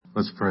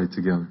Let's pray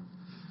together.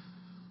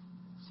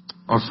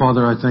 Our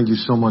Father, I thank you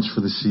so much for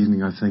this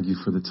evening. I thank you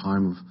for the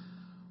time of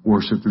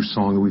worship through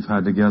song that we've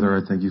had together. I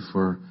thank you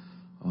for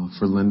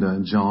Linda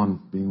and John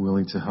being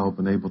willing to help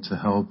and able to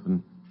help.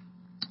 And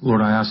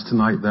Lord, I ask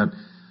tonight that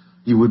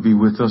you would be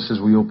with us as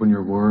we open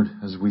your word,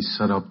 as we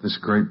set up this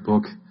great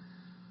book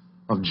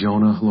of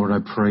Jonah. Lord, I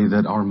pray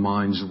that our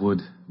minds would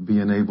be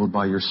enabled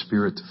by your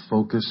Spirit to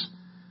focus.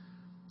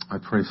 I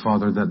pray,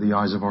 Father, that the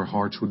eyes of our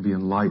hearts would be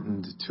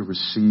enlightened to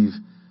receive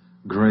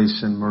grace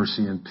and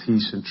mercy and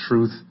peace and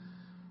truth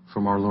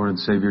from our Lord and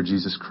Savior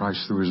Jesus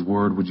Christ through his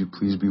word. Would you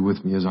please be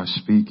with me as I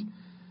speak,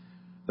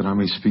 that I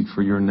may speak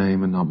for your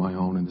name and not my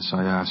own. And this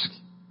I ask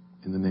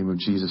in the name of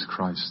Jesus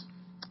Christ.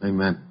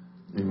 Amen.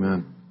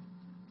 Amen.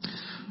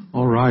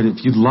 All right.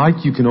 If you'd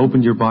like, you can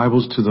open your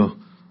Bibles to the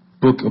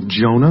book of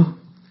Jonah.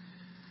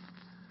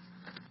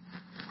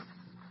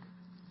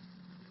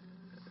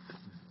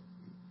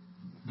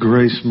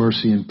 Grace,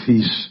 mercy, and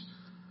peace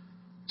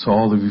to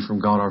all of you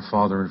from God our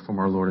Father and from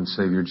our Lord and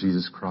Savior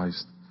Jesus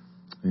Christ.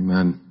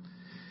 Amen.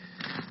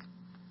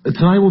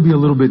 Tonight will be a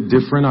little bit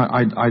different. I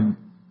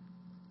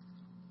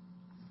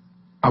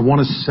want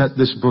to set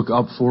this book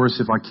up for us,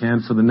 if I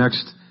can, for the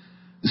next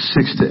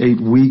 6 to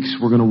 8 weeks.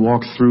 We're going to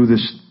walk through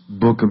this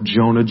book of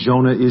Jonah.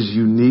 Jonah is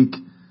unique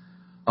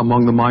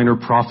among the minor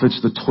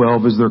prophets, the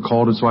 12 as they're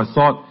called. And so I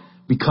thought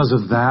because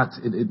of that,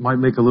 it might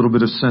make a little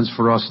bit of sense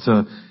for us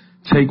to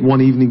take one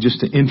evening just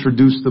to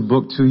introduce the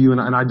book to you. And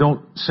I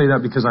don't say that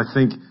because I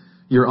think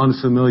you're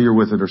unfamiliar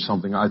with it or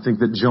something. I think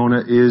that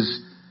Jonah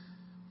is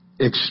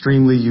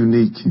extremely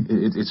unique.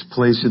 Its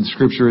place in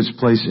Scripture, its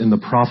place in the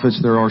prophets.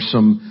 There are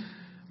some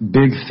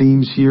big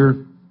themes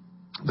here.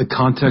 The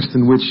context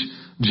in which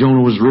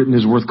Jonah was written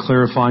is worth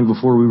clarifying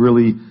before we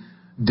really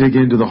dig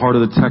into the heart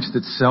of the text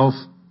itself.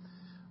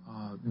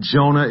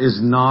 Jonah is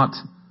not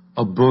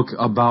a book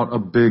about a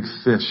big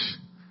fish.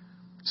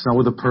 It's not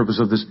what the purpose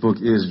of this book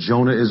is.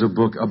 Jonah is a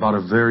book about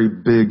a very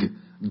big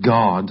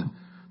God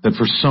that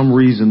for some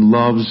reason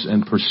loves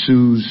and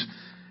pursues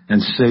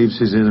and saves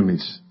his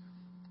enemies.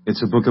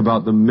 It's a book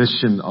about the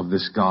mission of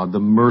this God,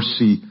 the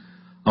mercy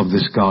of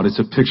this God. It's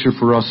a picture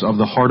for us of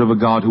the heart of a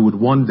God who would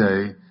one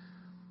day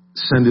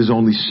send his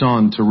only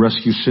Son to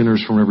rescue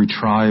sinners from every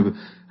tribe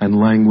and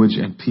language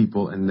and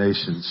people and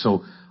nation.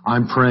 So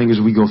I'm praying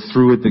as we go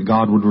through it that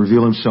God would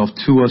reveal himself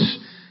to us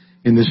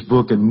in this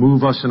book and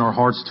move us in our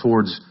hearts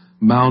towards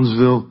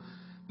Moundsville,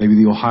 maybe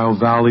the Ohio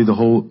Valley, the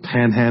whole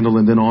panhandle,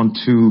 and then on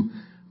to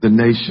the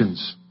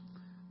nations,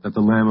 that the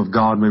Lamb of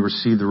God may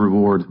receive the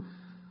reward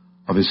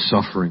of his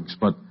sufferings.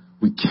 But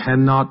we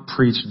cannot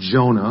preach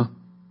Jonah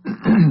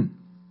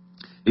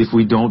if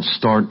we don't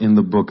start in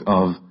the book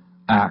of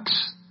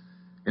Acts,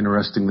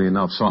 interestingly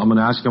enough. So I'm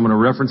going to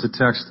reference a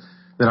text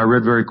that I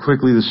read very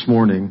quickly this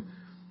morning.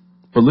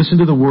 But listen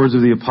to the words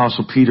of the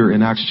Apostle Peter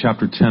in Acts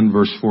chapter 10,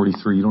 verse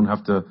 43. You don't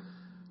have to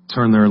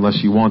turn there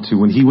unless you want to.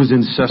 When he was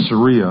in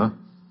Caesarea,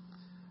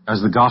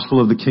 as the gospel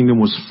of the kingdom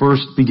was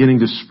first beginning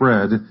to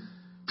spread,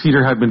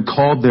 Peter had been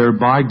called there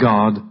by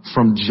God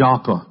from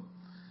Joppa.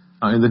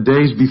 In the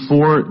days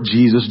before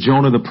Jesus,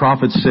 Jonah the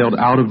prophet sailed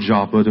out of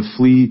Joppa to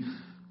flee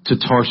to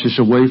Tarshish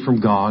away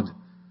from God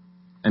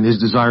and his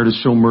desire to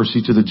show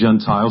mercy to the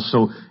Gentiles.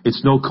 So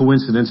it's no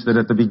coincidence that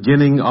at the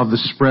beginning of the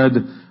spread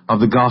of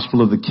the gospel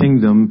of the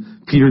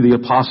kingdom, Peter the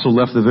apostle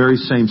left the very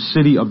same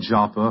city of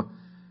Joppa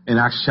in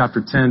Acts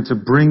chapter 10 to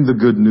bring the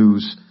good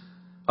news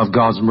of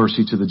God's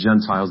mercy to the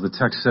Gentiles. The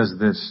text says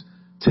this: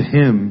 to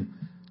him,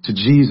 to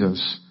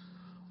Jesus,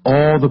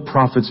 all the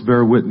prophets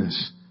bear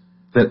witness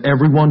that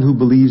everyone who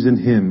believes in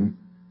him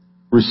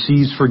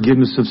receives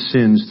forgiveness of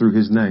sins through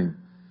his name.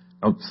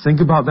 Now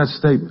think about that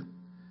statement.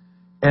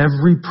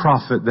 Every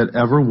prophet that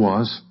ever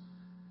was,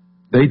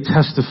 they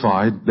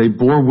testified, they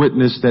bore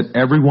witness that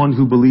everyone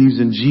who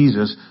believes in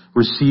Jesus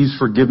receives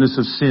forgiveness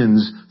of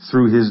sins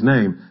through his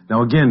name.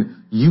 Now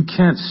again, you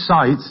can't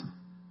cite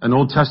an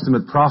Old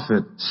Testament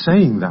prophet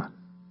saying that.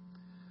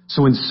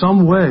 So in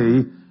some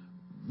way,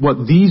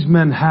 what these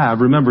men have,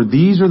 remember,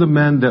 these are the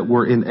men that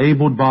were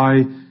enabled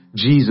by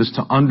Jesus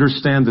to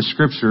understand the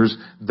Scriptures.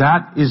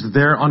 That is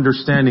their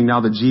understanding now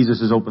that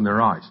Jesus has opened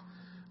their eyes.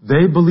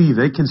 They believe,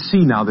 they can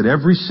see now that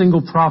every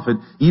single prophet,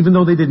 even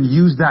though they didn't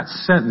use that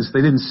sentence,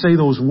 they didn't say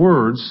those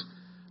words,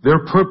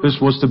 their purpose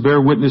was to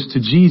bear witness to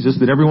Jesus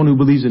that everyone who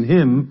believes in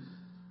him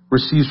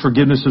receives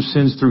forgiveness of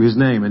sins through his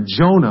name. And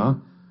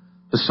Jonah,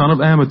 the son of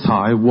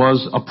Amittai,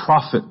 was a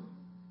prophet.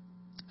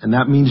 And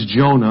that means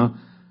Jonah,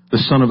 the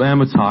son of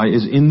Amittai,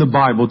 is in the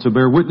Bible to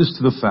bear witness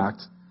to the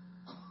fact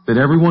that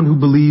everyone who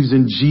believes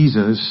in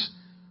Jesus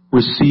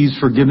receives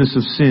forgiveness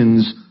of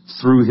sins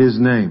through his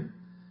name.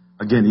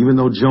 Again, even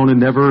though Jonah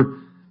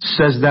never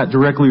says that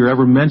directly or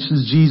ever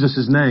mentions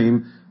Jesus'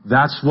 name,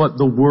 that's what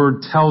the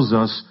word tells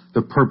us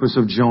the purpose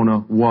of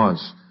Jonah was,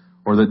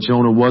 or that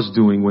Jonah was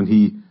doing when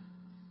he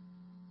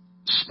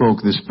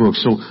spoke this book.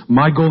 So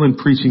my goal in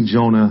preaching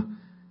Jonah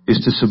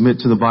is to submit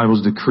to the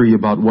Bible's decree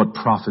about what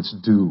prophets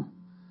do,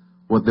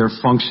 what their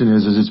function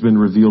is as it's been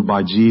revealed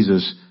by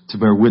Jesus to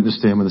bear witness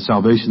to him and the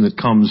salvation that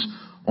comes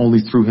only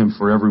through him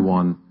for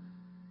everyone,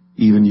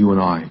 even you and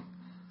I.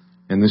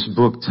 And this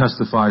book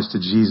testifies to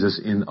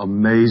Jesus in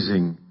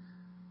amazing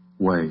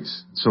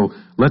ways. So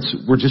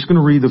we're just going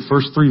to read the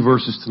first 3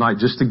 verses tonight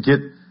just to get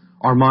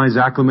our minds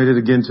acclimated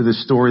again to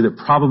this story that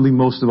probably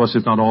most of us,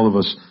 if not all of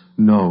us,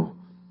 know.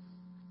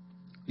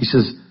 He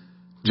says,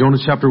 Jonah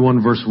chapter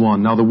 1 verse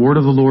 1, Now the word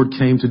of the Lord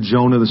came to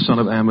Jonah the son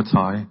of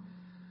Amittai,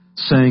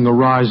 saying,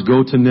 Arise,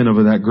 go to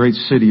Nineveh, that great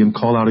city, and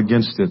call out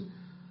against it,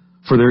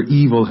 for their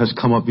evil has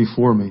come up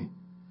before me.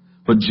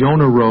 But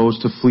Jonah rose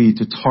to flee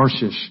to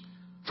Tarshish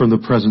from the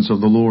presence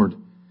of the Lord.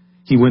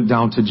 He went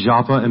down to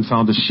Joppa and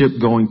found a ship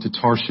going to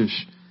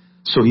Tarshish.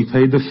 So he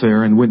paid the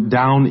fare and went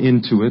down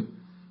into it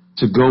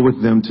to go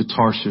with them to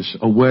Tarshish,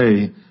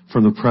 away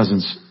from the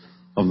presence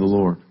of the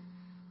Lord.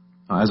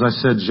 As I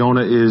said,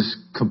 Jonah is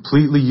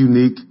completely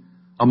unique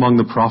among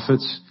the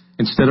prophets.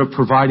 Instead of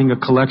providing a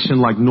collection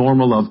like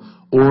normal of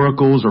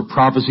oracles or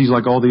prophecies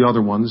like all the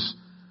other ones,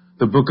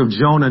 the book of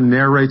Jonah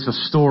narrates a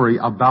story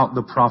about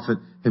the prophet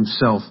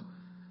himself.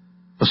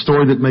 A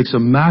story that makes a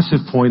massive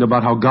point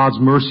about how God's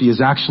mercy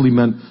is actually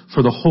meant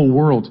for the whole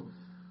world.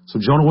 So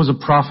Jonah was a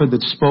prophet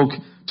that spoke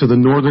to the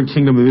northern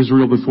kingdom of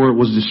Israel before it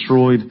was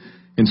destroyed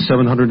in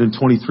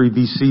 723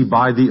 BC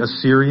by the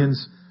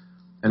Assyrians,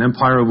 an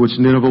empire of which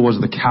Nineveh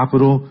was the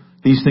capital.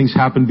 These things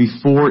happened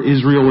before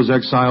Israel was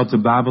exiled to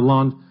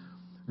Babylon.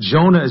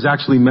 Jonah is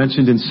actually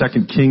mentioned in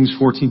 2 Kings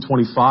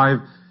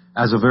 14:25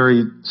 as a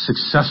very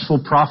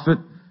successful prophet.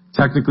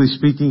 Technically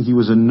speaking, he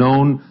was a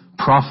known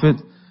prophet.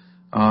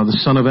 The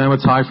son of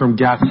Amittai from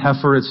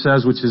Gath-Hepher, it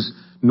says, which is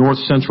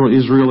north-central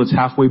Israel. It's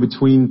halfway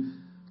between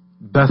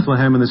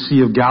Bethlehem and the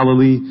Sea of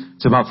Galilee.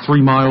 It's about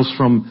 3 miles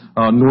from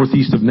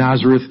northeast of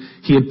Nazareth.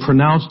 He had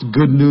pronounced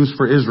good news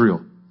for Israel.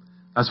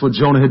 That's what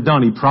Jonah had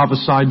done. He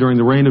prophesied during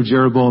the reign of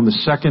Jeroboam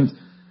II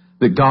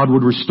that God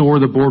would restore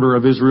the border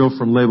of Israel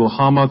from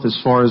Lebo-Hamath as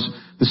far as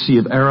the Sea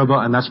of Arabah,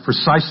 and that's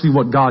precisely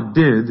what God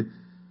did,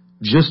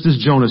 just as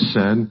Jonah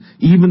said,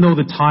 even though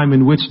the time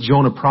in which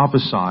Jonah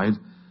prophesied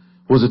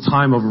was a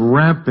time of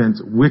rampant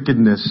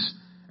wickedness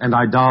and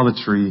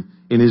idolatry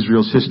in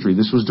Israel's history.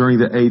 This was during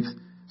the 8th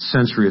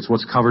century. It's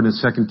what's covered in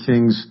 2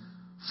 Kings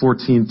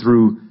 14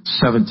 through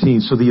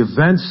 17. So the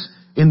events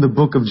in the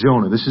book of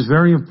Jonah, this is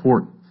very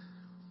important.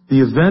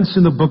 The events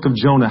in the book of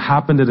Jonah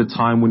happened at a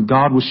time when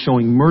God was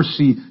showing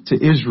mercy to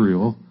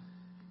Israel,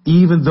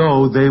 even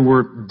though they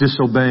were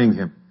disobeying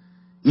Him,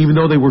 even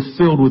though they were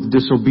filled with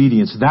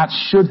disobedience. That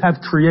should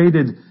have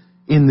created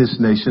in this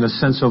nation a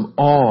sense of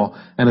awe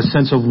and a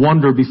sense of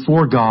wonder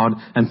before God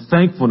and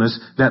thankfulness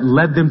that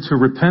led them to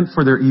repent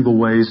for their evil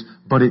ways,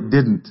 but it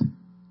didn't.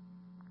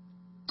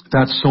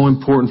 That's so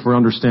important for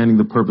understanding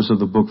the purpose of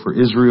the book for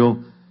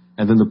Israel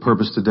and then the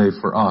purpose today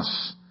for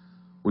us.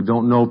 We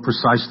don't know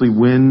precisely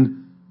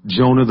when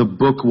Jonah, the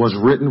book, was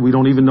written. We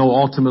don't even know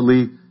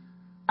ultimately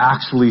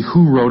actually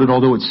who wrote it,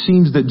 although it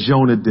seems that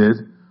Jonah did.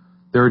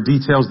 There are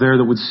details there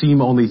that would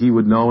seem only he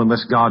would know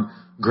unless God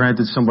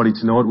granted somebody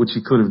to know it, which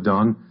he could have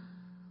done.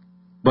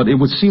 But it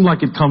would seem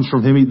like it comes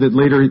from him, that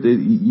later,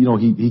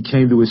 he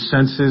came to his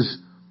senses,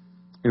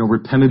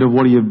 repented of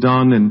what he had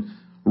done and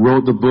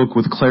wrote the book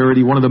with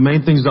clarity. One of the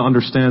main things to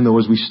understand, though,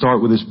 as we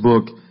start with this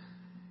book,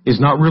 is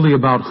not really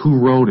about who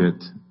wrote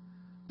it,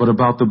 but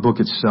about the book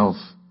itself.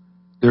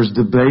 There's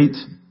debate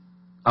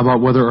about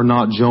whether or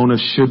not Jonah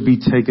should be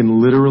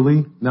taken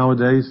literally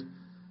nowadays.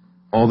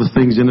 All the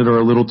things in it are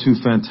a little too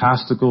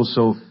fantastical.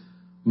 So some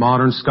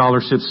modern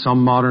scholarship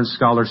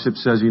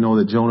says,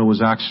 that Jonah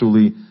was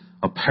actually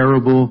a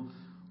parable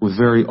with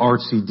very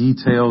artsy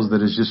details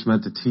that is just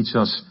meant to teach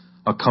us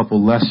a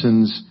couple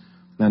lessons.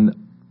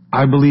 And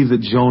I believe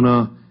that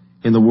Jonah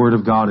in the Word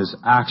of God is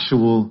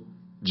actual,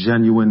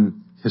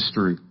 genuine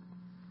history.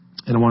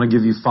 And I want to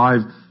give you 5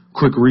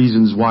 quick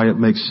reasons why it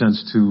makes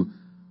sense to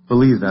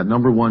believe that.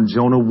 Number 1,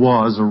 Jonah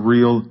was a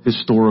real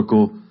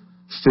historical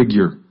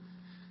figure.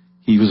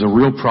 He was a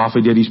real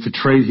prophet, yet he's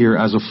portrayed here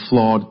as a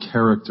flawed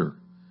character.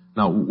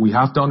 Now, we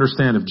have to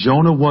understand, if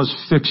Jonah was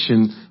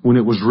fiction when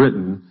it was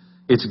written,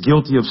 it's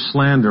guilty of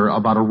slander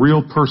about a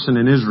real person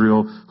in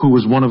Israel who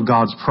was one of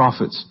God's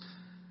prophets.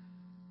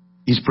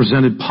 He's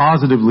presented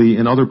positively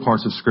in other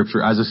parts of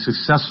Scripture as a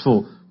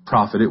successful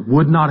prophet. It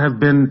would not have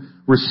been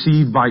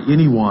received by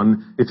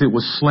anyone if it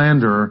was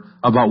slander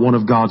about one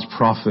of God's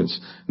prophets.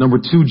 Number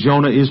 2,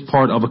 Jonah is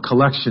part of a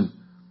collection.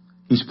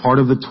 He's part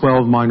of the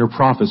 12 minor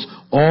prophets.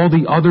 All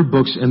the other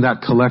books in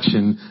that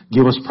collection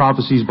give us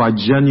prophecies by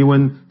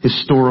genuine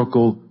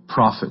historical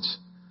prophets.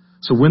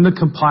 So when the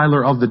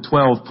compiler of the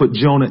 12 put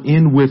Jonah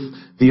in with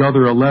the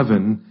other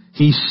 11,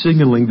 he's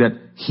signaling that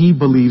he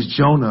believes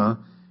Jonah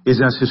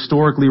is as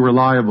historically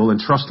reliable and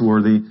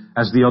trustworthy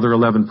as the other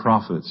 11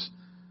 prophets.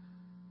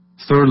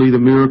 Thirdly, the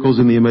miracles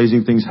and the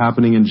amazing things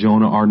happening in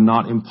Jonah are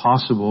not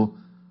impossible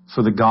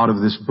for the God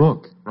of this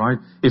book, right?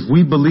 If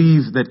we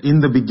believe that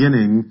in the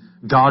beginning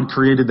God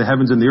created the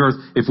heavens and the earth,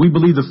 if we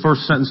believe the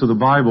first sentence of the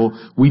Bible,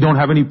 we don't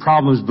have any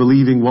problems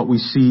believing what we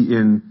see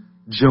in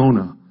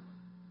Jonah.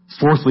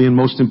 Fourthly, and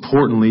most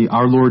importantly,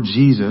 our Lord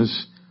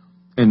Jesus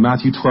in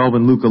Matthew 12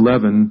 and Luke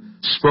 11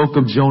 spoke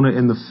of Jonah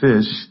in the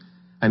fish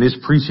and his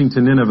preaching to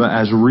Nineveh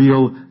as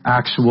real,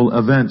 actual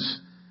events.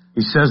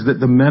 He says that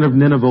the men of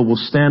Nineveh will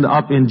stand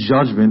up in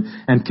judgment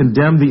and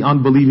condemn the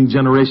unbelieving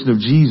generation of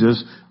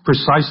Jesus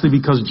precisely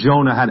because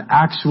Jonah had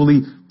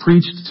actually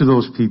preached to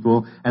those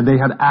people and they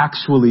had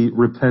actually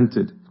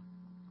repented.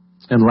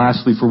 And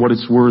lastly, for what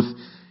it's worth,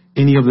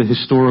 any of the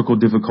historical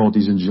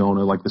difficulties in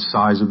Jonah, like the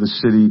size of the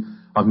city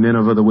of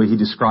Nineveh, the way he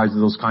describes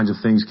those kinds of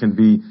things can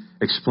be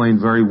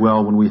explained very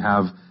well when we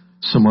have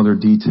some other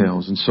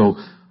details. And so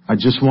I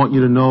just want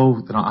you to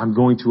know that I'm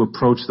going to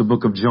approach the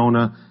book of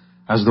Jonah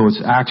as though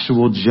it's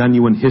actual,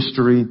 genuine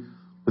history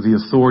with the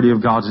authority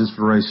of God's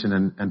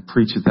inspiration and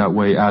preach it that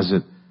way as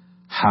it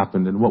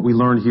happened. And what we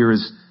learn here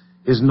is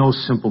no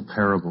simple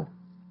parable.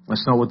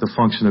 That's not what the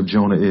function of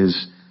Jonah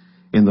is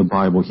in the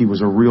Bible. He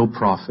was a real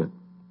prophet.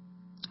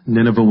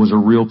 Nineveh was a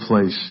real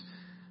place.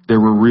 There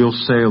were real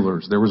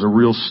sailors. There was a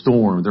real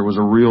storm. There was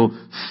a real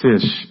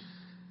fish.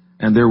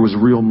 And there was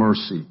real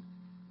mercy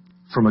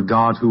from a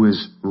God who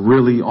is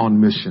really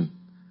on mission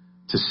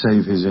to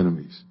save his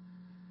enemies.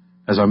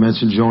 As I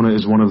mentioned, Jonah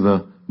is one of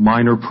the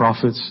minor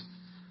prophets,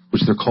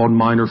 which they're called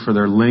minor for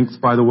their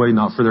length, by the way,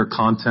 not for their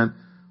content.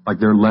 Like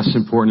they're less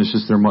important. It's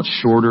just they're much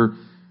shorter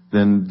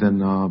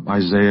than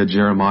Isaiah,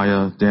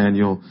 Jeremiah,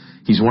 Daniel.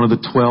 He's one of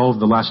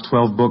the last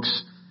 12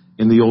 books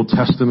in the Old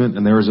Testament,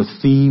 and there is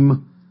a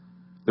theme.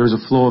 There's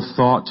a flow of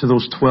thought to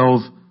those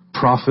 12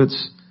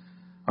 prophets.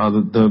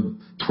 The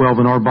 12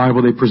 in our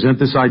Bible, they present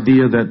this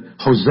idea that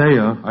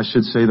Hosea, I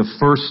should say, the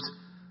first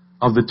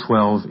of the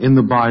 12 in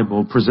the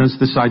Bible, presents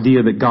this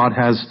idea that God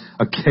has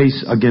a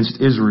case against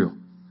Israel.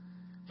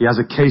 He has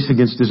a case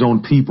against his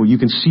own people. You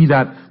can see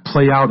that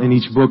play out in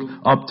each book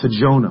up to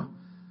Jonah.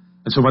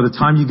 And so by the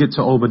time you get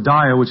to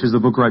Obadiah, which is the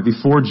book right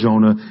before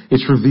Jonah,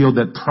 it's revealed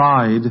that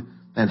pride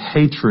and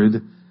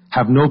hatred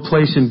have no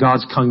place in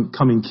God's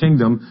coming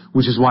kingdom,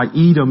 which is why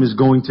Edom is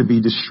going to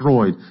be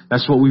destroyed.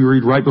 That's what we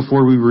read right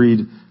before we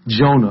read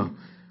Jonah.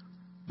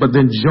 But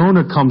then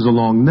Jonah comes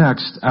along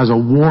next as a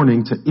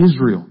warning to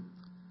Israel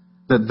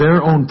that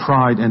their own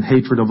pride and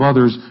hatred of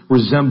others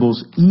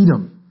resembles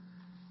Edom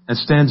and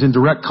stands in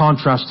direct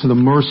contrast to the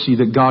mercy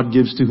that God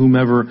gives to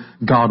whomever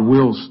God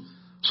wills.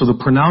 So the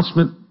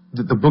pronouncement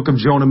that the book of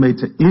Jonah made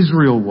to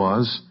Israel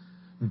was,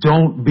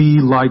 don't be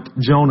like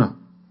Jonah.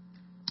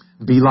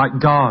 Be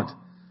like God.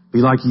 Be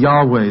like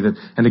Yahweh,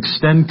 and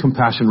extend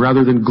compassion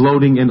rather than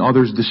gloating in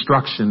others'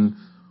 destruction,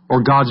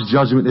 or God's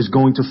judgment is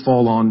going to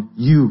fall on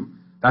you.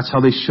 That's how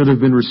they should have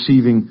been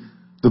receiving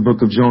the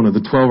book of Jonah.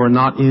 The 12 are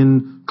not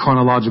in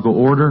chronological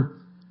order.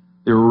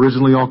 They were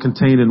originally all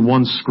contained in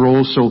one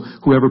scroll, so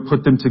whoever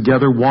put them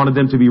together wanted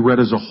them to be read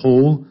as a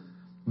whole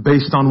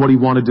based on what he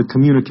wanted to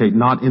communicate,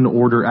 not in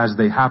order as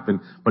they happened.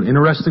 But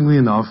interestingly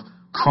enough,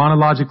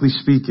 chronologically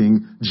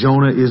speaking,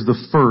 Jonah is the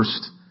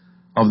first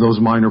of those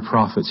minor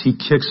prophets. He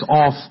kicks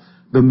off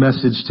the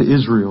message to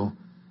Israel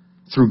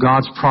through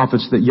God's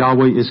prophets that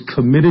Yahweh is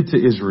committed to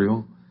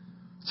Israel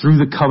through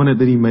the covenant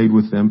that he made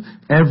with them.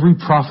 Every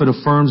prophet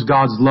affirms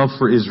God's love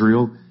for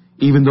Israel,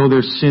 even though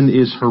their sin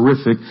is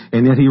horrific,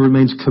 and yet he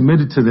remains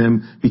committed to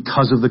them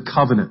because of the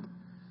covenant.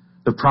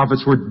 The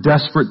prophets were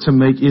desperate to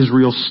make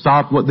Israel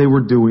stop what they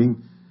were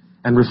doing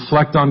and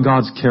reflect on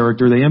God's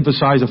character. They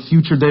emphasize a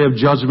future day of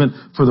judgment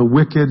for the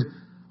wicked,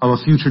 of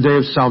a future day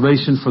of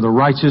salvation for the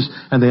righteous,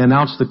 and they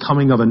announce the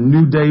coming of a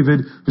new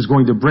David who's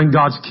going to bring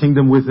God's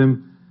kingdom with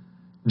him.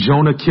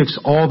 Jonah kicks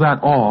all that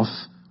off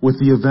with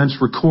the events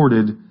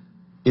recorded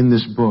in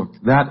this book.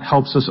 That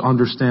helps us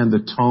understand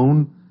the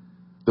tone,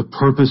 the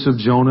purpose of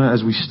Jonah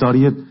as we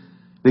study it,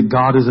 that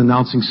God is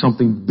announcing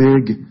something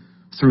big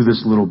through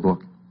this little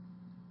book.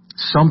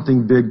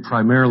 Something big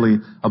primarily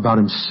about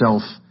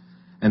himself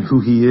and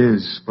who he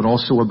is, but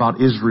also about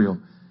Israel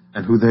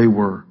and who they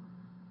were.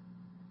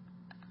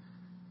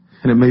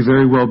 And it may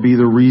very well be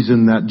the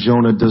reason that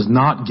Jonah does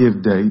not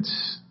give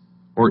dates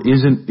or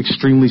isn't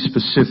extremely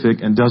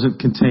specific and doesn't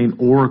contain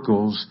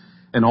oracles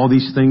and all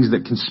these things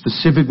that can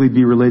specifically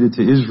be related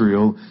to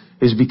Israel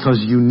is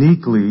because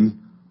uniquely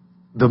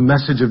the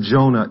message of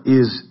Jonah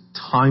is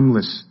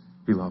timeless,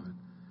 beloved.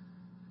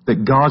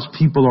 That God's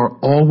people are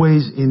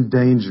always in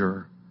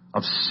danger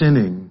of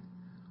sinning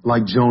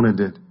like Jonah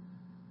did.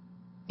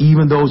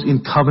 Even those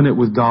in covenant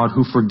with God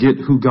who forget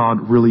who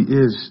God really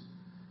is.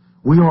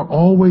 We are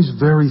always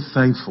very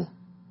thankful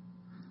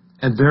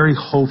and very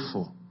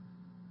hopeful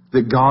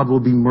that God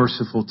will be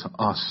merciful to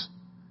us.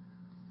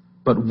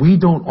 But we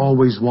don't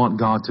always want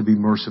God to be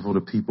merciful to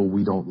people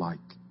we don't like.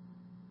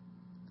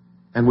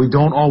 And we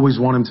don't always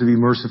want him to be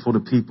merciful to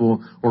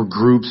people or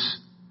groups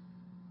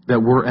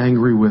that we're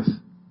angry with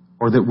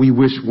or that we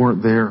wish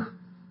weren't there.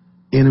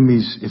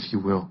 Enemies, if you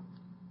will.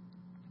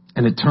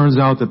 And it turns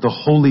out that the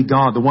holy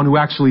God, the one who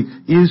actually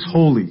is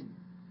holy,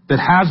 that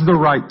has the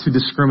right to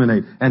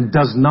discriminate and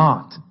does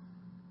not,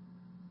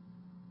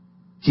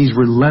 he's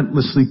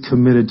relentlessly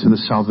committed to the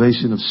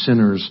salvation of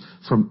sinners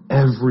from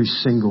every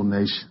single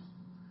nation.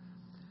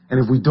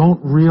 And if we don't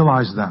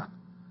realize that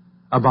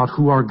about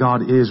who our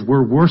God is,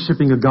 we're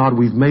worshiping a God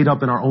we've made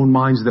up in our own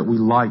minds that we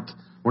like.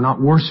 We're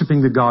not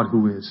worshiping the God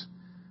who is.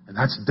 And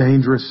that's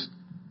dangerous.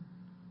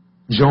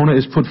 Jonah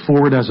is put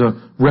forward as a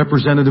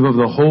representative of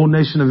the whole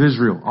nation of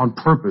Israel on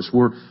purpose.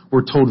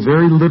 We're told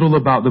very little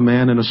about the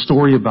man and a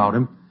story about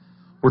him.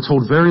 We're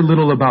told very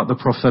little about the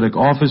prophetic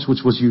office,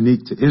 which was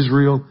unique to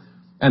Israel.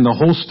 And the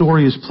whole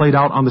story is played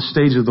out on the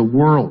stage of the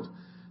world.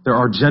 There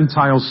are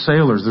Gentile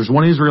sailors. There's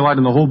one Israelite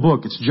in the whole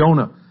book. It's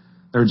Jonah.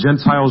 There are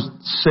Gentile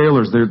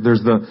sailors.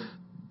 There's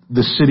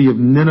the city of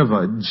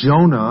Nineveh.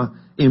 Jonah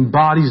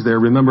embodies there.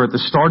 Remember, at the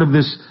start of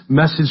this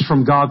message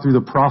from God through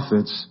the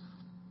prophets,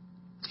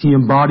 he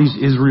embodies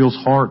Israel's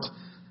heart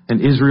and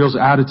Israel's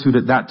attitude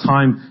at that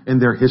time in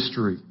their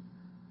history.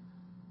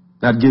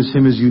 That gives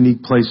him his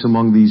unique place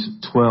among these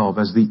 12.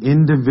 As the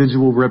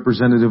individual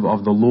representative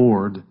of the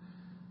Lord,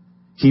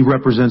 he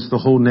represents the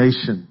whole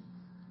nation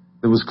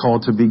that was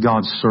called to be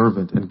God's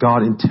servant. And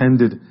God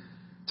intended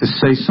to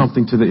say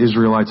something to the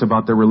Israelites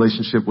about their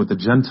relationship with the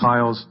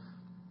Gentiles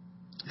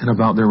and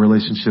about their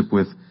relationship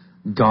with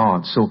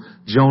God. So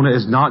Jonah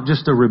is not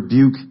just a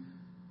rebuke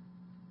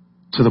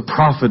to the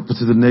prophet, but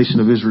to the nation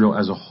of Israel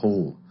as a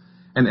whole.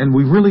 And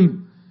we really,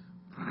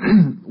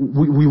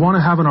 we want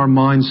to have in our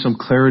minds some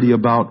clarity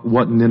about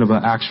what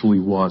Nineveh actually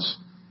was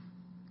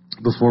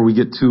before we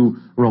get too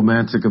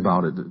romantic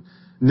about it.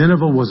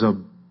 Nineveh was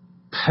a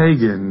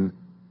pagan,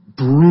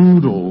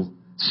 brutal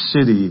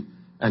city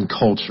and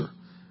culture.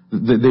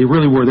 They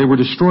really were. They were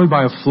destroyed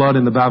by a flood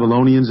in the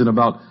Babylonians in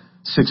about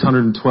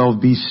 612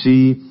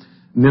 BC.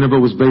 Nineveh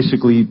was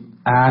basically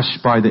ash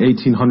by the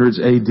 1800s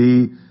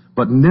AD.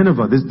 But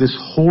Nineveh, this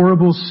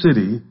horrible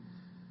city,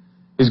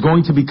 is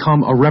going to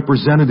become a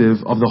representative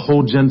of the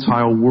whole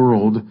Gentile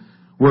world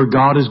where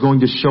God is going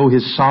to show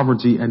his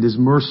sovereignty and his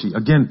mercy.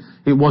 Again,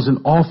 it was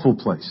an awful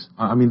place.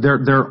 I mean,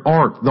 their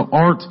art, the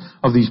art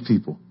of these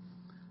people,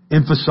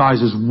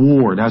 emphasizes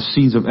war. It has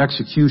scenes of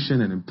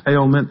execution and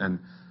impalement and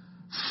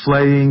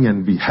flaying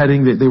and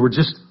beheading. They were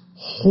just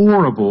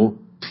horrible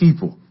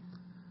people.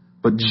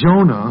 But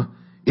Jonah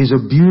is a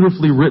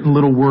beautifully written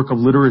little work of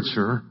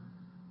literature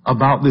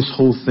about this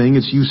whole thing.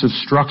 Its use of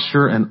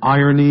structure and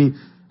irony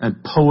and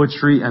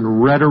poetry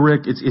and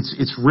rhetoric.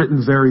 It's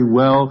written very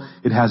well.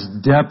 It has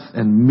depth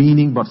and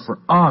meaning. But for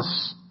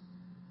us,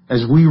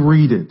 as we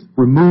read it,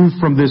 removed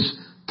from this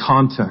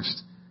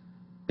context,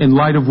 in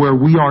light of where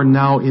we are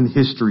now in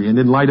history and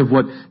in light of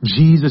what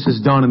Jesus has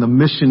done and the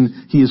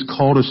mission he has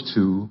called us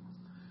to,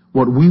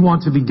 what we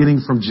want to be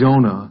getting from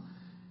Jonah,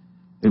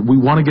 we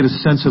want to get a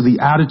sense of the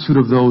attitude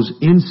of those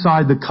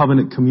inside the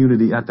covenant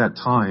community at that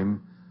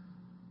time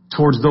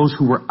towards those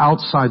who were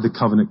outside the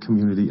covenant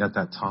community at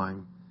that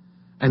time.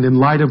 And in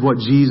light of what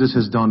Jesus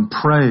has done,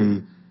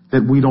 pray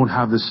that we don't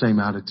have the same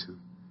attitude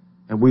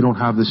and we don't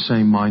have the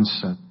same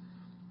mindset.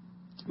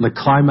 The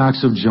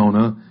climax of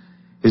Jonah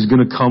is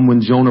going to come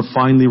when Jonah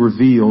finally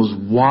reveals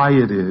why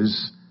it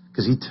is,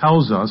 because he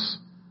tells us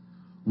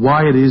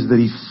why it is that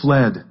he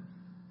fled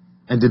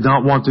and did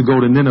not want to go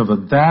to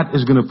Nineveh. That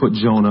is going to put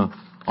Jonah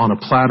on a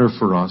platter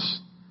for us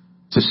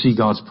to see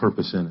God's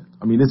purpose in it.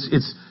 I mean,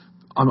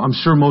 I'm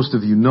sure most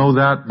of you know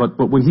that,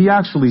 but when he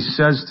actually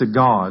says to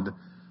God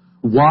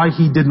why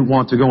he didn't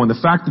want to go, and the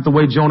fact that the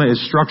way Jonah is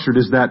structured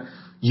is that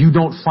you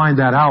don't find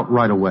that out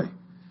right away.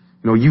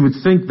 You know, you would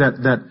think that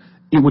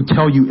it would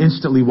tell you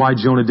instantly why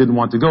Jonah didn't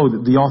want to go.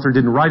 The author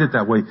didn't write it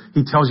that way.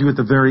 He tells you at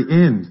the very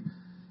end.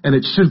 And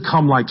it should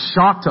come like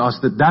shock to us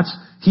that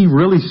he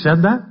really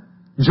said that?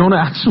 Jonah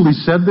actually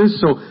said this?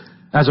 So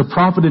as a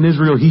prophet in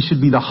Israel, he should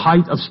be the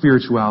height of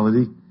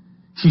spirituality.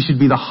 He should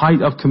be the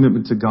height of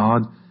commitment to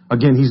God.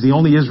 Again, he's the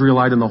only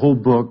Israelite in the whole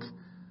book.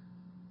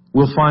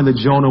 We'll find that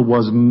Jonah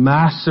was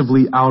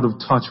massively out of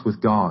touch with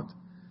God,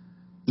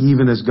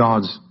 even as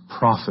God's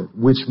prophet,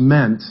 which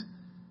meant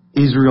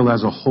Israel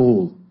as a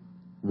whole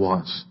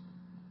was.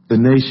 The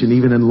nation,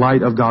 even in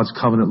light of God's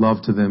covenant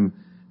love to them,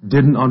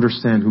 didn't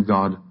understand who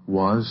God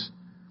was.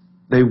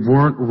 They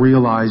weren't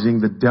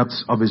realizing the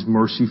depths of his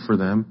mercy for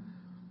them.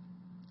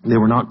 They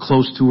were not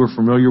close to or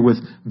familiar with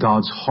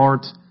God's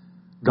heart,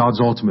 God's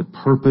ultimate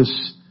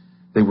purpose.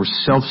 They were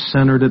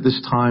self-centered at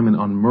this time and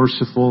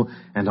unmerciful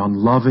and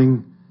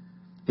unloving,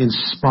 in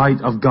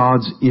spite of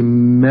God's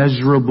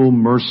immeasurable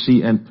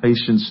mercy and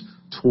patience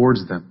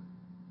towards them.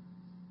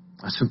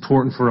 That's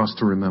important for us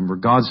to remember.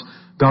 God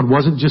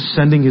wasn't just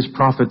sending his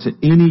prophet to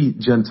any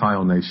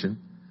Gentile nation,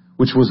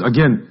 which was,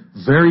 again,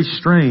 very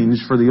strange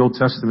for the Old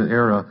Testament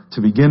era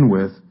to begin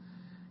with.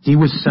 He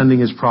was sending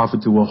his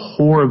prophet to a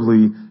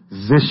horribly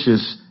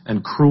vicious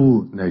and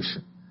cruel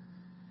nation.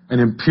 An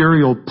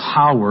imperial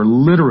power,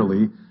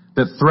 literally,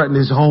 that threatened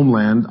his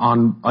homeland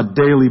on a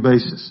daily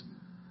basis.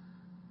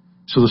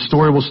 So the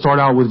story will start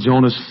out with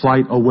Jonah's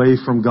flight away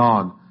from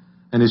God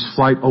and his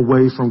flight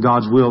away from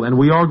God's will. And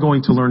we are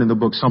going to learn in the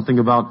book something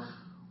about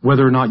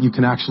whether or not you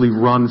can actually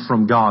run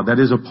from God. That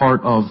is a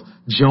part of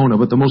Jonah.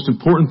 But the most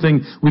important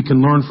thing we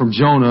can learn from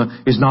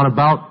Jonah is not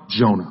about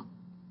Jonah.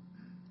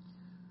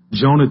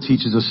 Jonah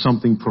teaches us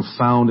something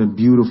profound and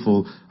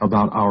beautiful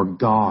about our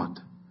God,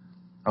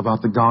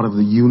 about the God of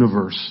the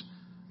universe,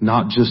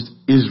 not just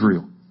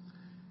Israel.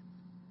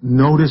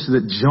 Notice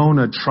that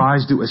Jonah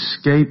tries to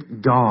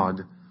escape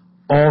God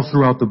all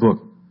throughout the book.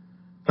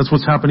 That's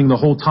what's happening the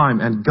whole time.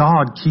 And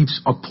God keeps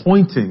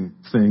appointing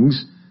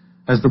things,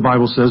 as the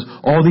Bible says,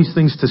 all these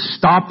things to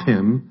stop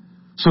him,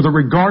 so that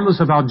regardless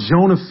of how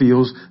Jonah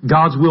feels,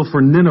 God's will for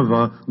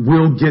Nineveh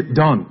will get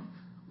done,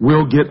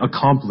 will get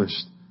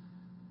accomplished.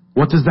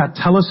 What does that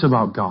tell us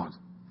about God?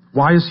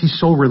 Why is he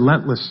so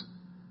relentless?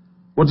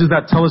 What does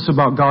that tell us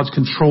about God's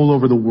control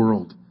over the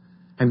world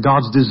and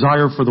God's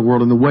desire for the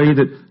world and the way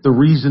that the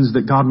reasons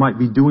that God might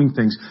be doing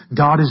things?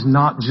 God is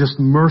not just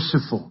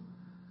merciful.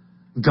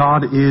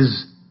 God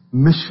is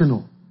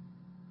missional.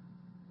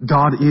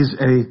 God is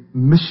a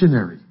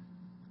missionary.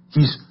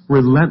 He's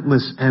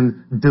relentless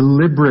and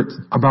deliberate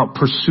about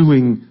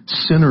pursuing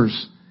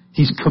sinners.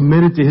 He's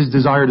committed to his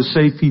desire to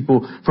save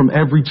people from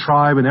every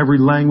tribe and every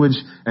language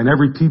and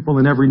every people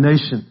and every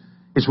nation.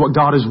 It's what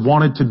God has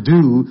wanted to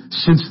do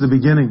since the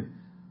beginning.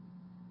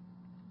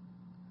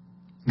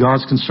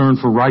 God's concern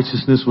for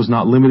righteousness was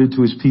not limited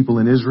to his people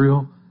in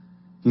Israel.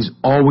 He's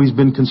always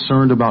been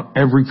concerned about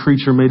every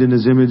creature made in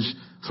his image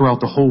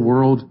throughout the whole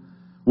world.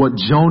 What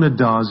Jonah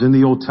does in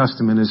the Old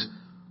Testament is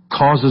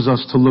causes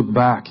us to look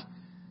back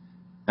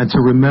and to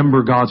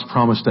remember God's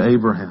promise to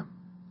Abraham,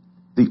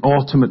 the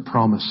ultimate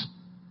promise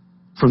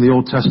from the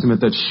Old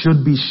Testament that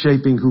should be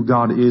shaping who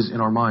God is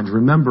in our minds.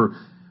 Remember,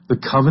 the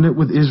covenant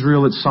with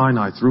Israel at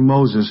Sinai through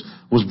Moses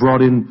was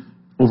brought in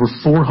over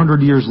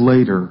 400 years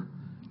later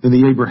than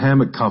the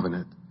Abrahamic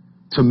covenant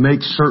to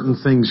make certain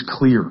things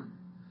clear,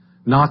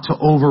 not to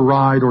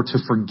override or to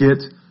forget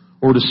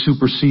or to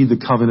supersede the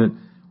covenant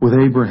with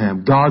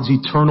Abraham. God's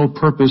eternal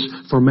purpose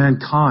for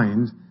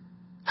mankind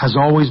has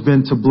always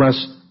been to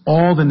bless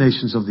all the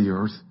nations of the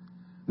earth,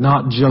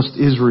 not just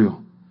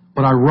Israel.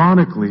 But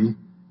ironically,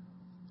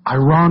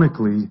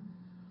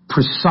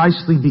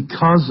 precisely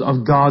because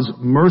of God's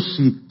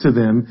mercy to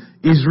them,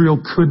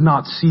 Israel could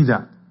not see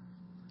that.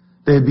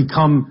 They had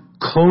become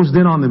closed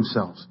in on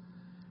themselves,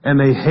 and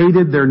they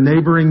hated their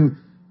neighboring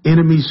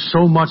enemies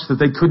so much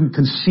that they couldn't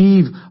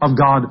conceive of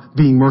God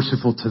being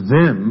merciful to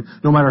them,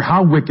 no matter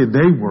how wicked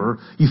they were.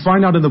 You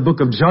find out in the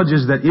book of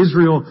Judges that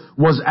Israel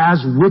was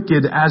as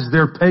wicked as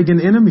their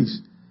pagan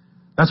enemies.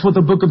 That's what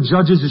the book of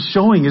Judges is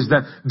showing, is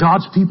that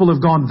God's people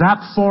have gone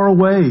that far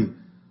away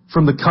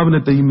from the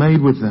covenant that he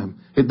made with them.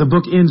 The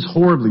book ends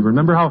horribly.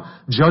 Remember how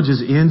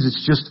Judges ends?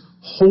 It's just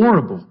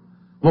horrible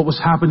what was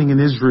happening in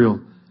Israel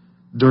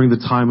during the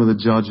time of the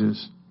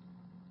Judges.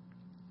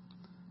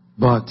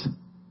 But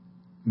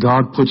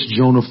God puts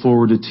Jonah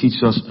forward to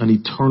teach us an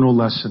eternal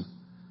lesson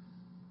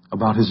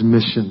about his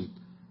mission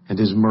and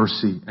his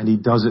mercy, and he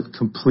does it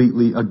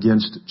completely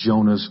against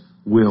Jonah's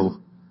will.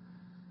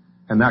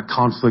 And that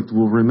conflict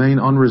will remain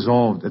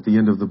unresolved at the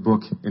end of the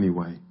book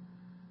anyway.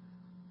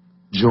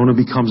 Jonah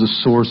becomes a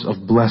source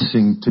of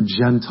blessing to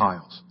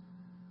Gentiles,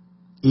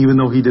 even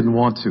though he didn't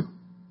want to,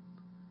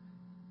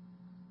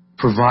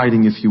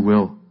 providing, if you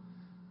will,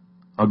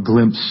 a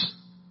glimpse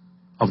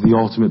of the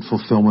ultimate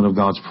fulfillment of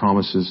God's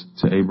promises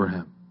to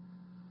Abraham.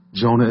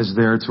 Jonah is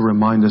there to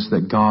remind us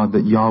that God,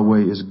 that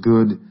Yahweh is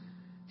good.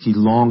 He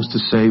longs to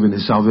save, and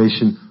his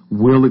salvation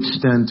will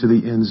extend to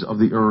the ends of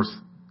the earth.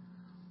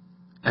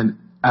 And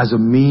as a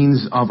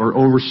means of or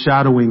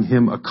overshadowing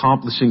him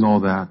accomplishing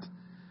all that,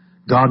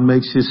 God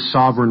makes his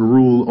sovereign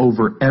rule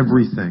over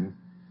everything,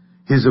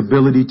 his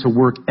ability to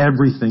work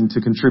everything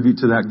to contribute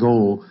to that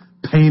goal,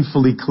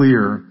 painfully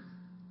clear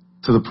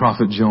to the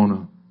prophet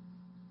Jonah.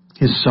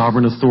 His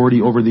sovereign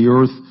authority over the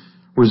earth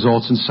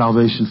results in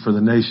salvation for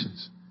the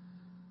nations.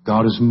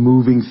 God is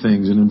moving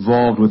things and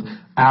involved with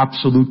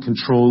absolute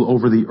control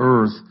over the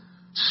earth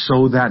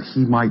so that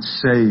he might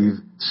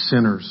save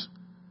sinners.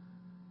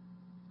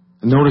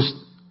 And notice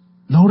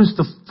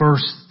the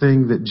first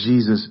thing that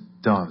Jesus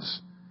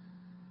does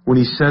when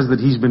he says that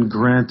he's been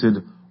granted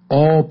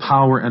all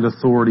power and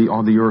authority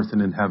on the earth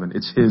and in heaven.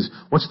 It's his.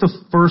 What's the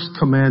first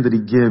command that he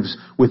gives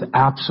with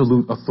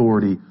absolute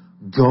authority?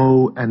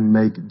 Go and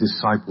make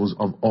disciples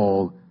of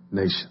all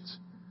nations.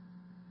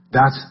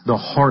 That's the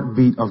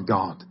heartbeat of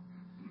God.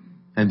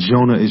 And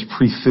Jonah is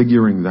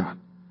prefiguring that.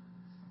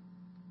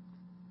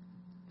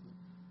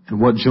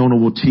 And what Jonah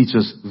will teach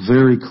us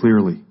very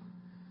clearly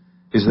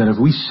is that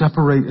if we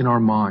separate in our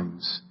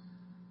minds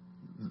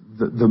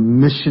the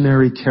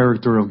missionary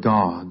character of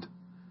God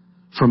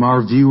from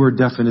our view or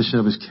definition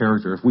of his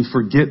character, if we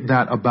forget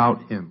that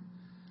about him,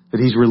 that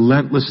he's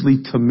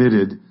relentlessly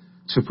committed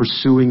to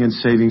pursuing and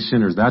saving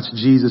sinners. That's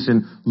Jesus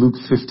in Luke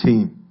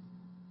 15.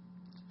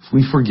 If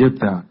we forget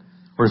that,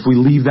 or if we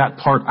leave that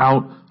part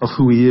out of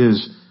who he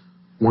is,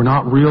 we're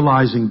not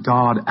realizing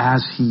God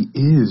as he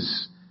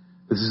is.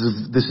 This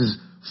is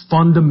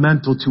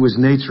fundamental to his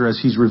nature as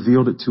he's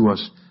revealed it to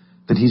us,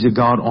 that he's a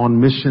God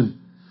on mission.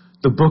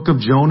 The book of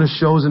Jonah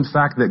shows, in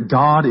fact, that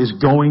God is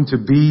going to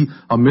be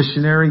a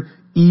missionary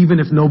even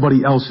if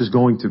nobody else is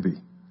going to be.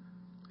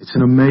 It's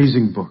an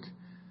amazing book.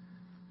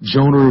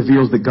 Jonah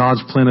reveals that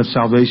God's plan of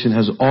salvation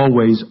has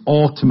always,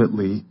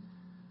 ultimately,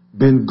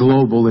 been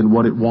global in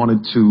what it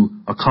wanted to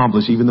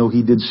accomplish, even though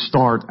he did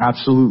start,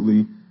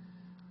 absolutely,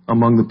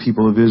 among the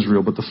people of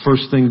Israel. But the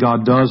first thing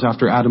God does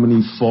after Adam and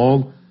Eve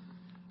fall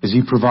is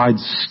he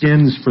provides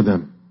skins for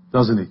them,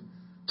 doesn't he?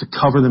 to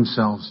cover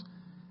themselves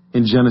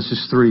in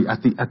Genesis 3.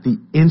 At the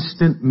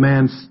instant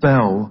man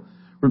fell,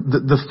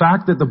 the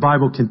fact that the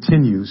Bible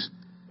continues,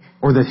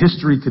 or that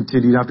history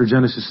continued after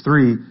Genesis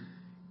 3,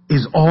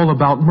 is all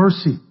about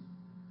mercy.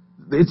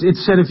 It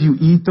said if you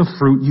eat the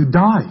fruit, you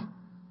die.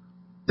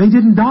 They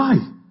didn't die.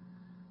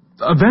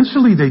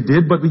 Eventually they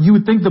did, but you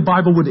would think the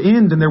Bible would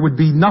end and there would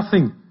be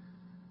nothing.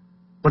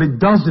 But it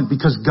doesn't,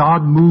 because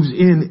God moves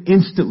in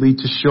instantly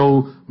to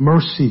show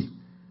mercy,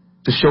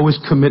 to show his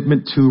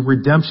commitment to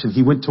redemption.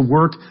 He went to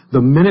work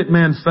the minute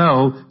man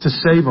fell to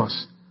save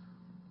us.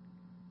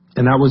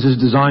 And that was his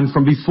design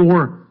from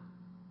before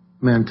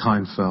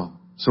mankind fell.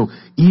 So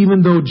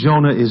even though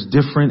Jonah is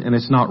different and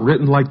it's not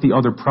written like the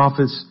other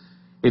prophets,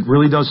 it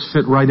really does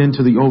fit right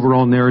into the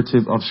overall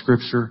narrative of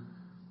Scripture.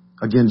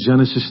 Again,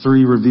 Genesis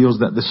 3 reveals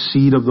that the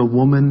seed of the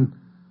woman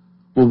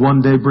will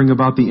one day bring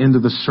about the end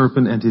of the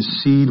serpent and his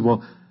seed.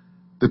 Well,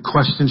 the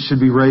question should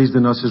be raised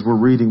in us as we're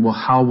reading, well,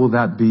 how will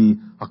that be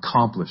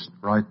accomplished,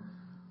 right?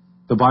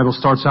 The Bible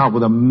starts out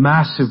with a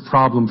massive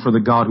problem for the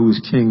God who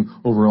is king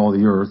over all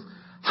the earth.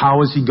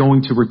 How is he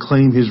going to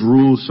reclaim his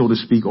rule, so to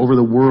speak, over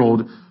the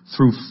world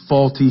through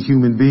faulty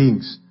human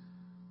beings?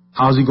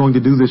 How is he going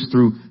to do this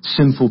through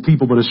sinful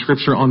people? But as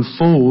Scripture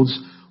unfolds,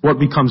 what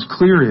becomes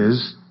clear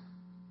is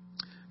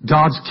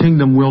God's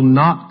kingdom will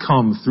not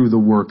come through the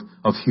work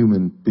of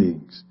human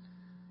beings.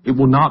 It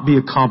will not be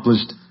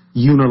accomplished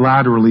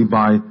unilaterally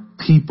by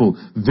people.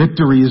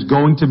 Victory is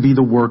going to be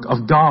the work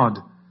of God.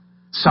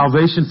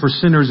 Salvation for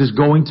sinners is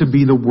going to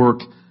be the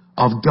work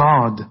of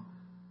God,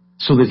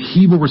 so that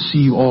he will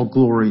receive all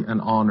glory and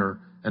honor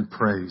and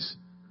praise.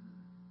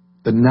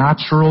 The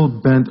natural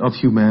bent of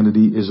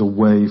humanity is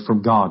away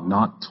from God,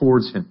 not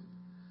towards him.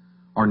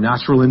 Our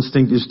natural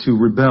instinct is to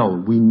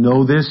rebel. We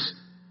know this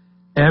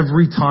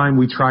every time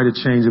we try to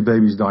change a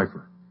baby's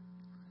diaper.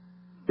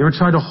 You ever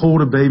try to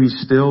hold a baby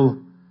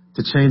still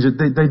to change it?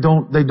 They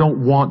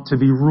don't want to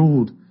be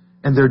ruled.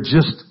 And they're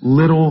just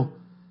little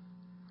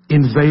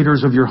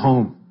invaders of your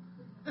home.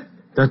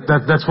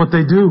 That's what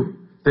they do.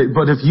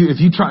 But if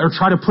you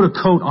try to put a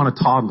coat on a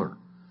toddler,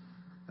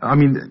 I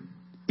mean,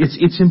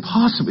 it's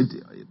impossible.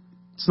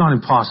 It's not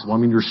impossible. I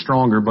mean, you're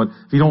stronger, but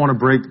if you don't want to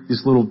break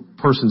this little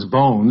person's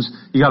bones,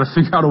 you got to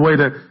figure out a way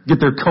to get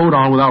their coat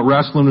on without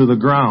wrestling to the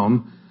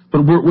ground.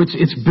 But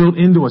it's built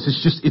into us.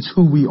 It's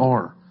who we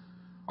are.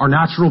 Our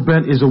natural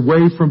bent is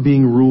away from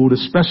being ruled,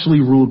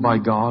 especially ruled by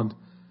God.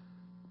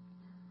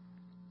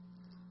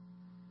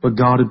 But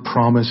God had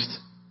promised.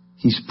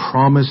 He's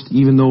promised,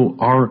 even though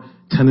our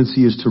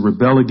tendency is to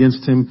rebel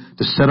against him,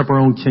 to set up our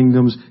own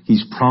kingdoms,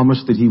 he's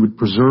promised that he would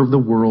preserve the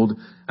world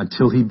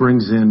until he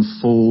brings in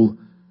full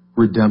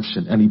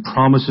redemption. And he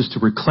promises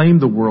to reclaim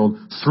the world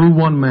through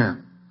one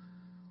man,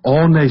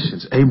 all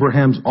nations,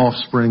 Abraham's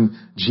offspring,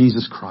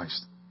 Jesus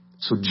Christ.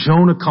 So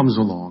Jonah comes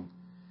along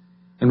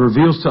and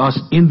reveals to us,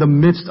 in the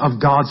midst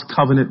of God's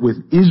covenant with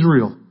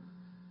Israel,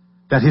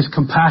 that his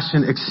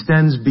compassion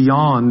extends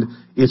beyond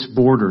its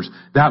borders.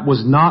 That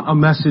was not a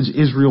message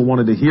Israel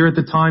wanted to hear at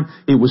the time.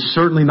 It was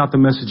certainly not the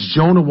message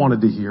Jonah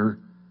wanted to hear.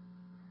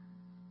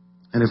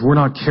 And if we're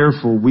not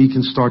careful, we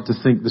can start to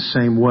think the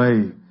same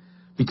way,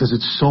 because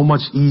it's so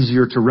much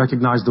easier to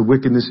recognize the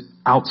wickedness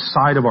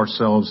outside of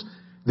ourselves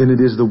than it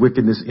is the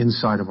wickedness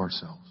inside of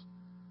ourselves.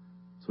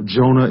 So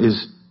Jonah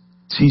is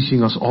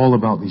teaching us all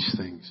about these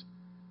things.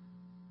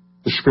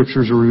 The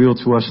Scriptures reveal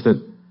to us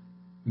that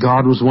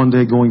God was one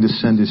day going to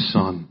send his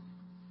Son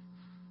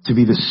to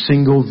be the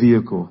single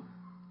vehicle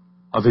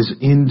of his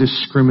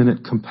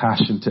indiscriminate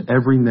compassion to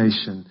every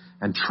nation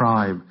and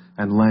tribe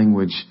and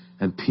language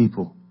and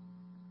people.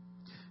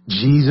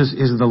 Jesus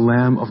is the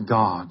Lamb of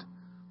God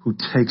who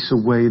takes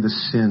away the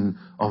sin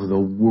of the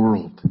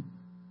world.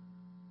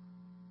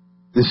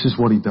 This is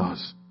what he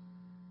does.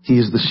 He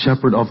is the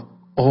shepherd of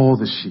all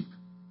the sheep.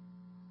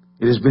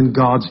 It has been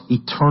God's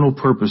eternal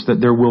purpose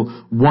that there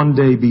will one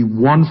day be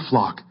one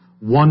flock,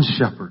 one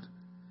shepherd.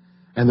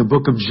 And the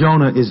book of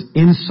Jonah is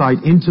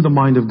insight into the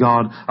mind of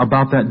God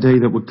about that day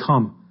that would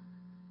come.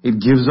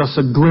 It gives us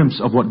a glimpse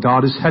of what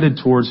God is headed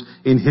towards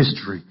in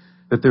history.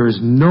 That there is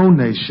no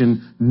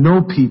nation,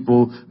 no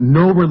people,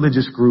 no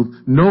religious group,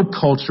 no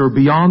culture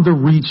beyond the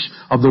reach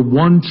of the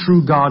one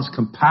true God's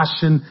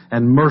compassion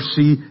and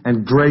mercy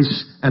and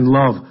grace and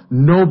love.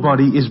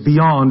 Nobody is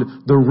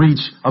beyond the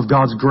reach of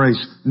God's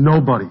grace.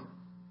 Nobody.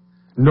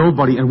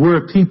 Nobody. And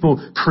we're a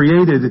people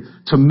created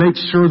to make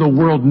sure the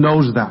world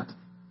knows that.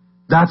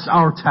 That's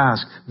our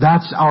task.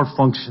 That's our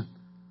function.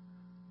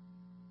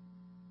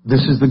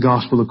 This is the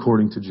gospel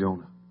according to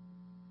Jonah.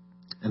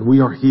 And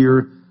we are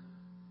here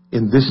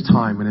in this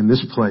time and in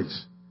this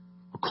place,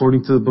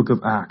 according to the book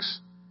of Acts.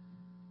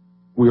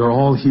 We are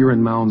all here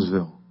in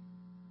Moundsville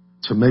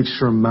to make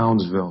sure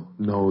Moundsville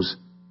knows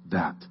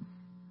that.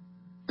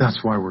 That's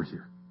why we're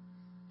here.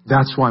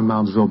 That's why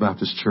Moundsville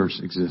Baptist Church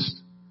exists.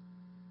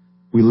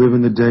 We live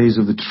in the days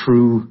of the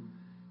true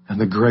and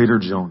the greater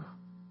Jonah,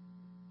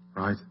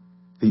 right?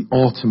 The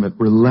ultimate,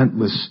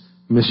 relentless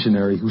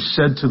missionary who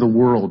said to the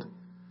world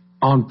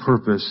on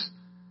purpose,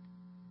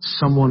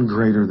 someone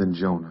greater than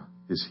Jonah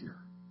is here.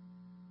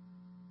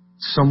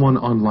 Someone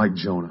unlike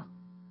Jonah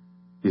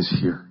is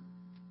here.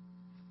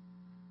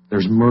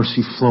 There's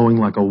mercy flowing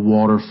like a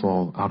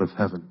waterfall out of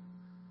heaven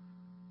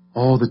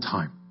all the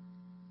time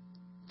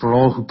for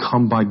all who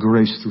come by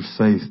grace through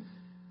faith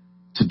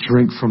to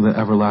drink from the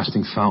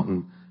everlasting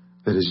fountain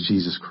that is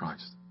Jesus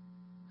Christ.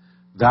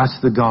 That's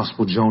the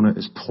gospel Jonah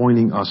is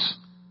pointing us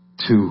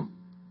to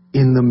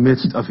in the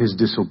midst of his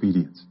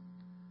disobedience.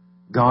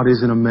 God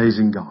is an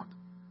amazing God.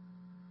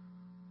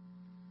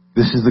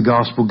 This is the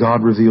gospel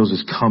God reveals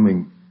is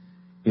coming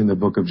in the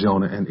book of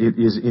Jonah, and it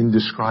is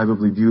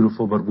indescribably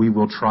beautiful, but we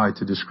will try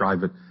to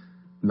describe it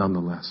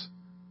nonetheless.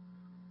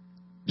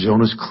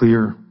 Jonah's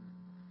clear,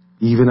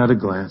 even at a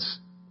glance,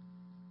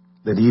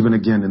 that even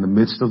again in the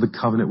midst of the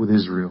covenant with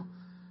Israel,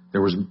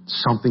 there was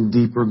something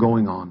deeper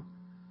going on.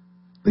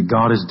 That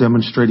God is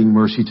demonstrating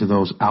mercy to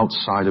those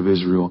outside of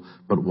Israel.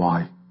 But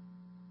why?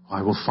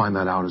 Why? We'll find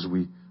that out as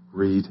we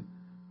read.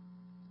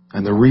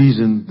 And the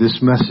reason this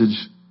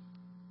message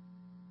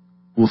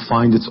will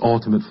find its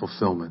ultimate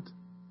fulfillment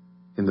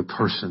in the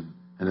person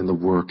and in the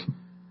work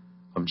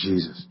of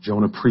Jesus.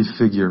 Jonah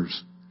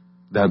prefigures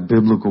that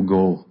biblical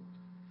goal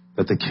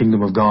that the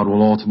kingdom of God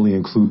will ultimately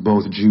include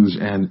both Jews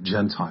and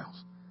Gentiles.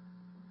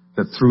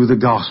 That through the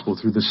gospel,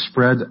 through the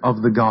spread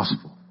of the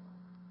gospel,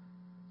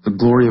 the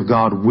glory of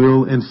God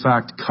will in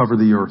fact cover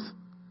the earth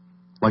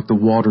like the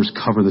waters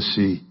cover the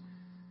sea.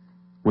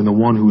 When the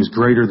one who is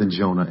greater than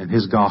Jonah and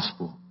his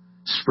gospel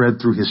spread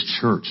through his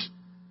church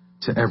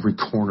to every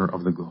corner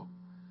of the globe.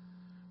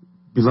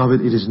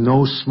 Beloved, it is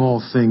no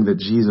small thing that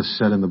Jesus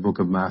said in the book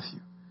of Matthew.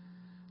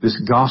 This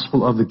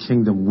gospel of the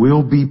kingdom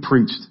will be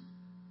preached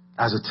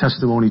as a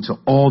testimony to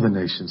all the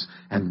nations,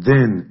 and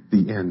then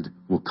the end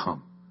will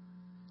come.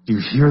 Do you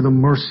hear the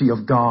mercy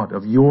of God,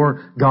 of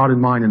your God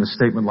and mine in a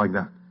statement like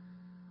that?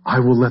 I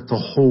will let the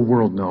whole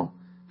world know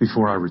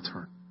before I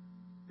return.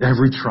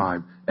 Every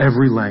tribe,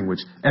 every language,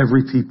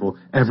 every people,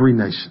 every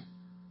nation.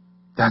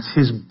 That's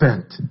his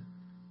bent.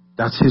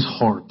 That's his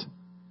heart.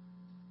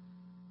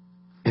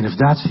 And if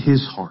that's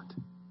his heart,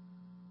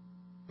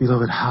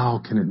 beloved, how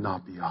can it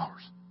not be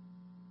ours?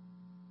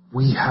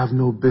 We have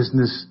no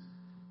business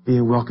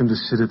being welcome to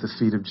sit at the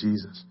feet of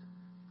Jesus.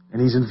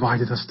 And he's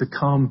invited us to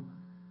come.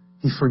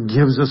 He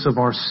forgives us of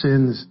our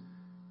sins.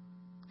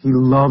 He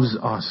loves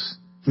us.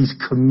 He's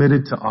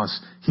committed to us.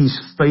 He's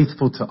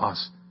faithful to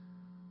us.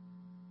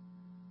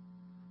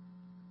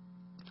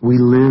 We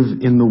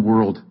live in the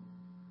world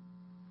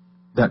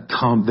that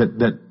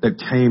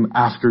came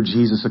after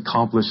Jesus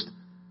accomplished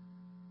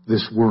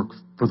this work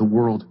for the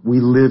world. We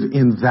live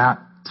in that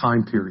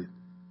time period.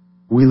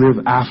 We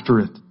live after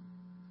it.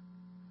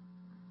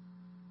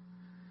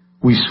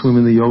 We swim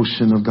in the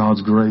ocean of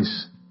God's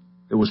grace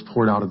that was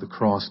poured out at the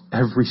cross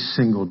every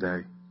single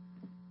day.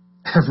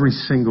 Every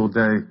single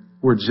day,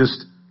 we're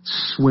just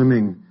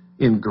swimming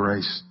in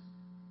grace.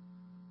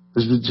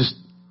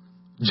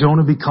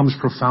 Jonah becomes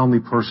profoundly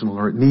personal,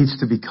 or it needs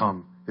to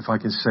become, if I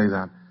can say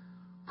that,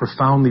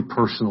 profoundly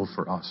personal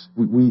for us.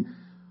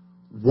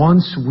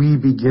 Once we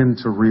begin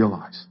to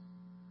realize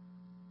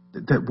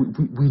that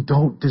we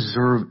don't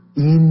deserve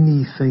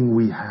anything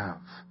we have,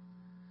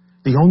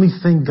 the only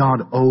thing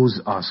God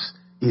owes us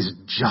is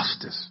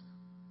justice.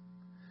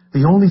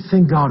 The only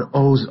thing God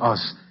owes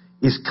us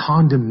is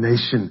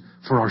condemnation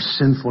for our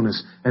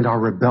sinfulness and our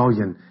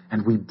rebellion.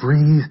 And we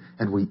breathe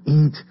and we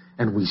eat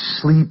and we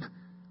sleep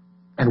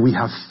and we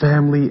have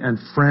family and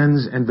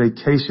friends and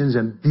vacations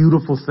and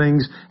beautiful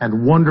things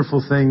and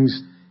wonderful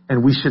things,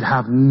 and we should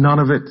have none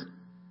of it.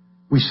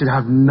 We should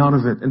have none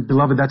of it. And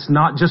beloved, that's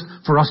not just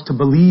for us to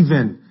believe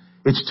in.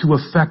 It's to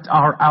affect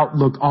our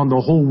outlook on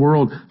the whole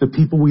world, the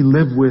people we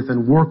live with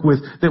and work with,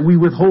 that we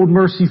withhold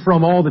mercy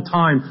from all the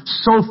time,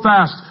 so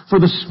fast for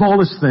the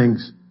smallest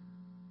things.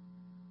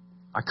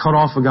 I cut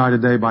off a guy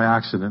today by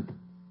accident.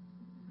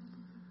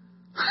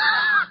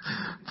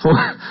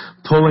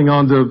 Pulling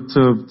on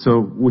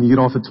to when you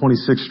get off at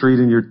 26th Street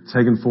and you're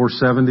taking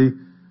 470.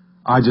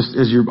 I just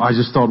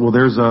thought, well,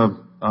 there's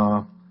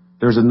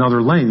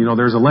another lane. You know,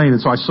 there's a lane.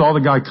 And so I saw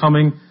the guy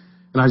coming,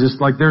 and I just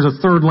there's a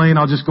third lane.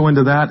 I'll just go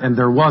into that. And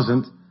there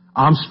wasn't.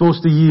 I'm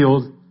supposed to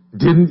yield.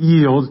 Didn't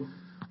yield.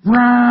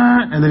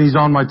 And then he's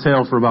on my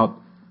tail for about,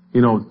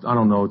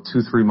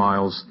 2-3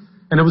 miles.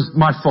 And it was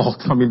my fault.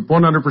 I mean,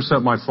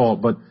 100% my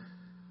fault. But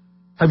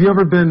have you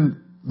ever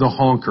been the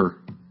honker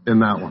in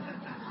that one?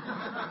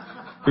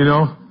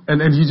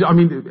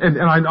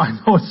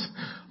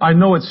 I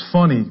know it's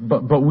funny,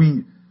 but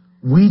we're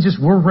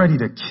ready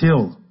to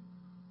kill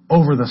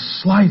over the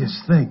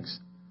slightest things.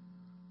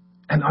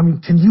 And I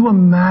mean, can you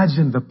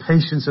imagine the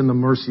patience and the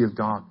mercy of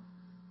God?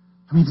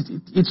 I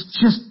mean, it's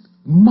just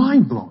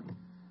mind-blowing.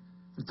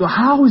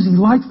 How is he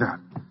like that?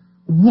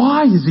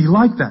 Why is he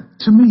like that?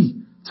 To me,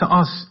 to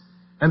us.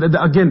 And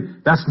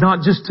again, that's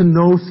not just to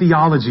know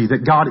theology,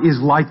 that God is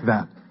like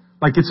that.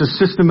 Like it's a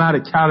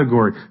systematic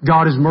category.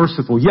 God is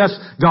merciful. Yes,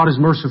 God is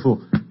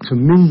merciful to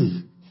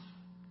me,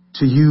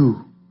 to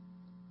you.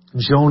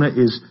 Jonah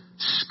is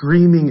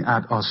screaming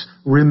at us.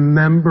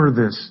 Remember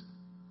this.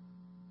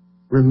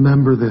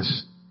 Remember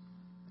this.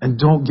 And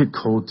don't get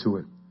cold to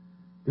it.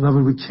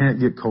 Beloved, we can't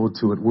get cold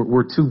to it.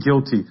 We're too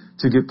guilty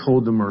to get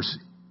cold to mercy.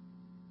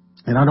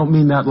 And I don't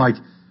mean that like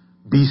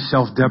be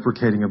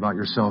self-deprecating about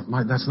yourself.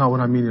 That's not what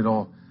I mean at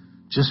all.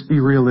 Just be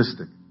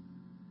realistic.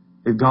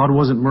 If God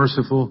wasn't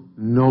merciful,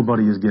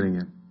 nobody is getting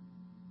in.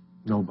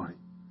 Nobody.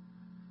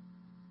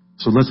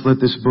 So let's let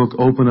this book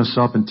open us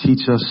up and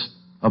teach us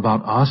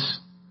about us.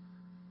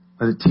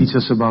 Let it teach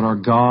us about our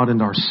God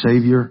and our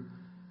Savior,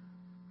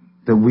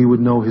 that we would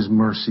know His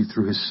mercy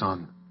through His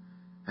Son,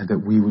 and that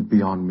we would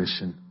be on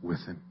mission with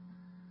Him.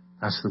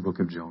 That's the book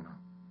of Jonah.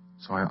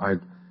 So I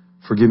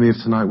forgive me if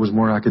tonight was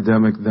more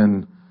academic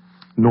than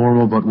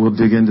normal, but we'll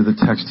dig into the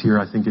text here.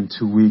 I think in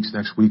 2 weeks,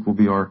 next week will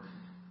be our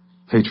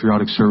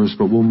patriotic service,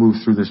 but we'll move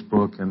through this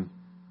book and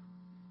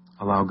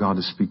allow God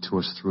to speak to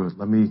us through it.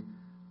 Let me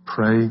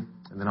pray,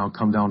 and then I'll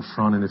come down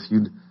front, and if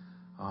you'd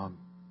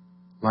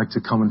like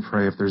to come and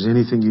pray, if there's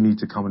anything you need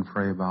to come and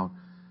pray about,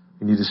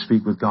 you need to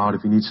speak with God,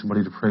 if you need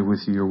somebody to pray with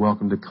you, you're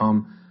welcome to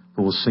come,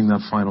 but we'll sing that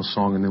final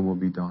song and then we'll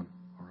be done.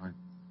 All right?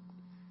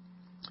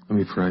 Let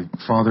me pray.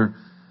 Father,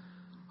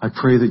 I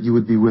pray that you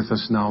would be with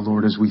us now,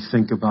 Lord, as we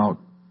think about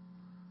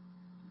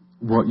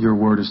what your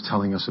word is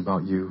telling us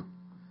about you,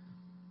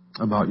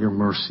 about your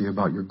mercy,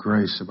 about your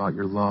grace, about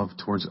your love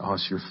towards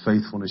us, your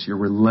faithfulness, your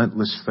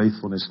relentless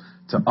faithfulness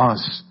to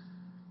us.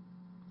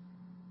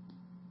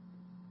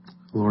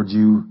 Lord,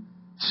 you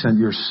sent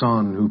your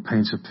Son, who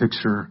paints a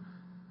picture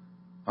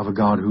of a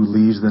God who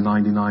leaves the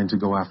 99 to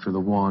go after the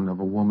one, of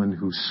a woman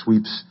who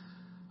sweeps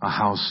a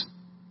house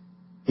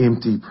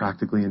empty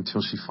practically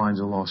until she finds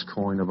a lost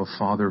coin, of a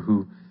father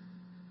who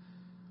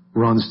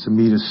runs to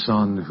meet a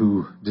son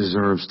who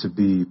deserves to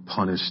be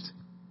punished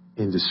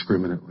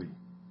indiscriminately.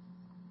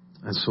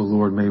 And so,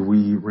 Lord, may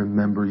we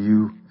remember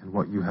you and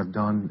what you have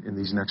done in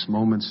these next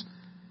moments,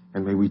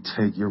 and may we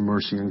take your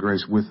mercy and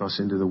grace with us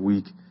into the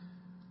week,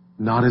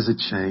 not as a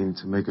chain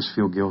to make us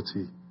feel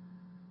guilty,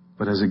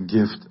 but as a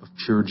gift of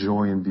pure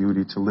joy and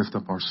beauty to lift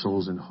up our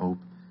souls in hope.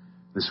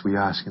 This we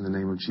ask in the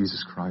name of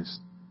Jesus Christ.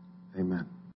 Amen.